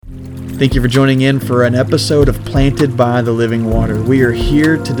Thank you for joining in for an episode of Planted by the Living Water. We are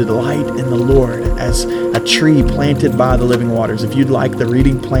here to delight in the Lord as a tree planted by the living waters. If you'd like the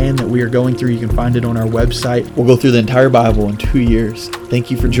reading plan that we are going through, you can find it on our website. We'll go through the entire Bible in 2 years. Thank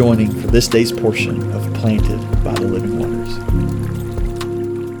you for joining for this day's portion of Planted by the Living Waters.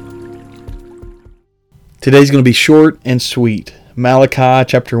 Today's going to be short and sweet. Malachi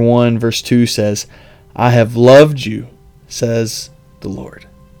chapter 1 verse 2 says, "I have loved you, says the Lord."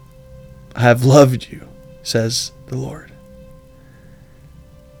 I have loved you, says the Lord.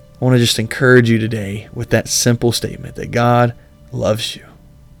 I want to just encourage you today with that simple statement that God loves you.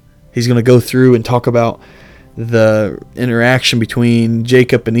 He's going to go through and talk about the interaction between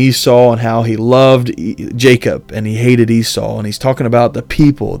Jacob and Esau and how he loved Jacob and he hated Esau. And he's talking about the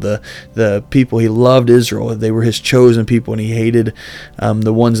people, the people. He loved Israel. They were his chosen people, and he hated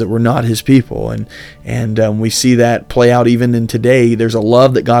the ones that were not his people. And we see that play out even in today. There's a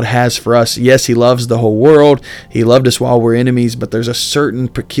love that God has for us. Yes, he loves the whole world. He loved us while we're enemies, but there's a certain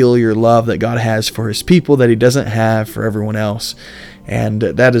peculiar love that God has for his people that he doesn't have for everyone else. And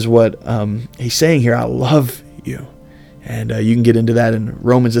that is what he's saying here. I love you. And you can get into that in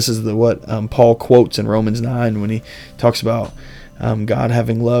Romans. This is what Paul quotes in Romans 9 when he talks about God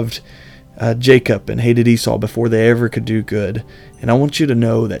having loved Jacob and hated Esau before they ever could do good. And I want you to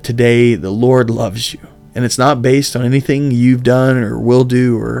know that today the Lord loves you. And it's not based on anything you've done or will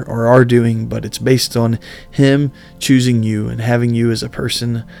do or are doing, but it's based on him choosing you and having you as a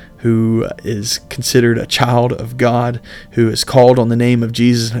person who is considered a child of God, who is called on the name of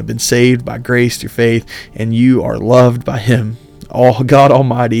Jesus and have been saved by grace through faith, and you are loved by him. God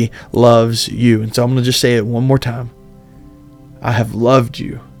Almighty loves you. And so I'm going to just say it one more time. I have loved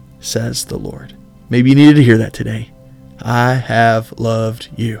you, says the Lord. Maybe you needed to hear that today. I have loved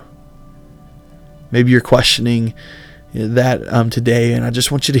you. Maybe you're questioning that today, and I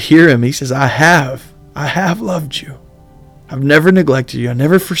just want you to hear him. He says, I have loved you. I've never neglected you. I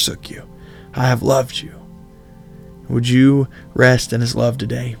never forsook you. I have loved you. Would you rest in his love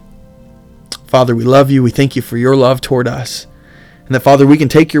today? Father, we love you. We thank you for your love toward us. And that, Father, we can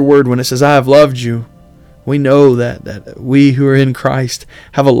take your word when it says, I have loved you. We know that we who are in Christ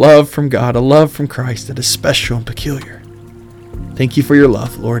have a love from God, a love from Christ that is special and peculiar. Thank you for your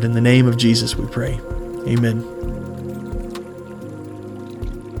love, Lord. In the name of Jesus we pray. Amen.